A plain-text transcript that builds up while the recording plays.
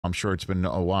I'm sure it's been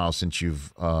a while since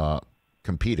you've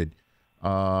competed.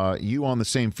 You on the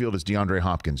same field as DeAndre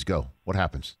Hopkins. Go. What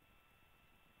happens?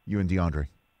 You and DeAndre.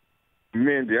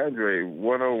 Me and DeAndre,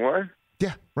 1-on-1?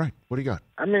 Yeah, right. What do you got?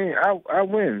 I mean, I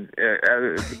win.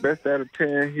 The best out of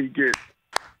 10, he gets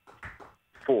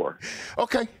 4.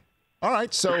 Okay. All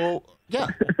right. So, yeah.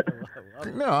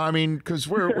 No, I mean, because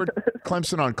we're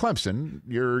Clemson on Clemson.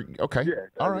 You're okay. Yeah.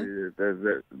 All right.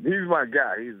 He's my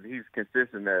guy. He's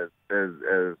consistent as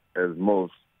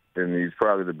most, and he's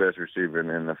probably the best receiver in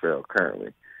the NFL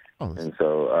currently. Oh, and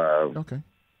so, okay.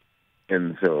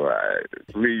 And so,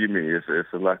 believe me,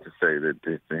 it's a lot to say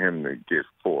that for him to get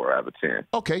 4 out of 10.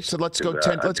 Okay, so let's go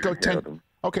 10. Let's go 10.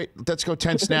 Okay, let's go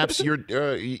 10 snaps. You,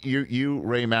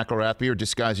 Ray McElrathbey, are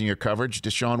disguising your coverage.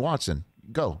 Deshaun Watson,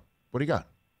 go. What do you got?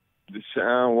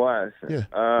 Deshaun Watson. Yeah.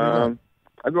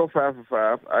 I go 5 for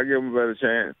 5. I give him a better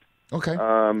chance. Okay.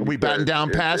 Are we batting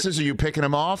down passes? Are you picking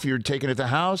them off? You're taking it to the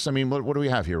house? I mean, what do we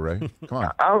have here, Ray? Come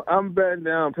on. I'm batting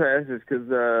down passes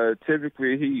because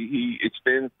typically he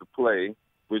extends the play,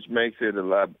 which makes it a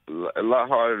lot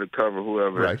harder to cover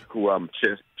who I'm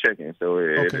checking. So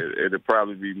it'll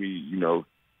probably be me,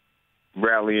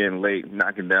 rallying late,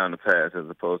 knocking down the pass as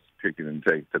opposed to picking and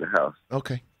taking to the house.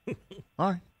 Okay.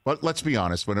 All right. But let's be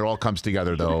honest. When it all comes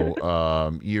together,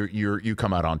 though, you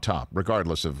come out on top,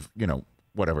 regardless of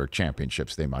whatever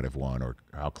championships they might have won or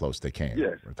how close they came.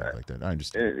 Yes, or things like that. I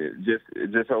understand.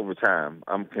 Just over time,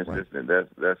 I'm consistent. Right.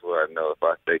 That's what I know. If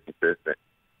I stay consistent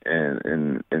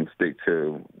and stick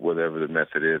to whatever the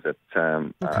method is at the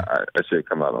time, okay. I should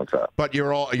come out on top. But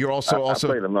you're also I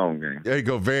play the long game. There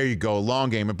you go, long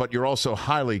game. But you're also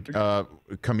highly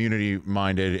community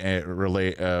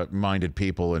minded, minded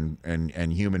people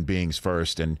and human beings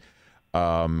first. And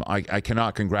I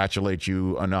cannot congratulate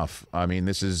you enough. I mean,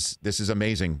 this is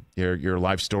amazing. Your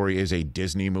life story is a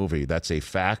Disney movie. That's a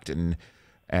fact, and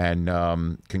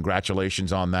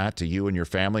congratulations on that to you and your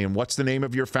family. And what's the name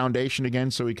of your foundation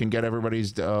again, so we can get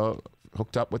everybody's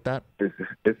hooked up with that?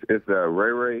 It's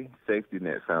Ray Safety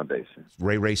Net Foundation.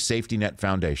 Ray Safety Net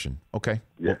Foundation. Okay.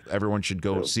 Yes. Well, everyone should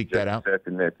go seek that out.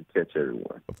 Safety Net to catch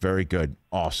everyone. Very good.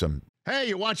 Awesome. Hey,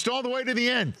 you watched all the way to the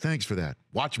end. Thanks for that.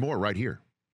 Watch more right here.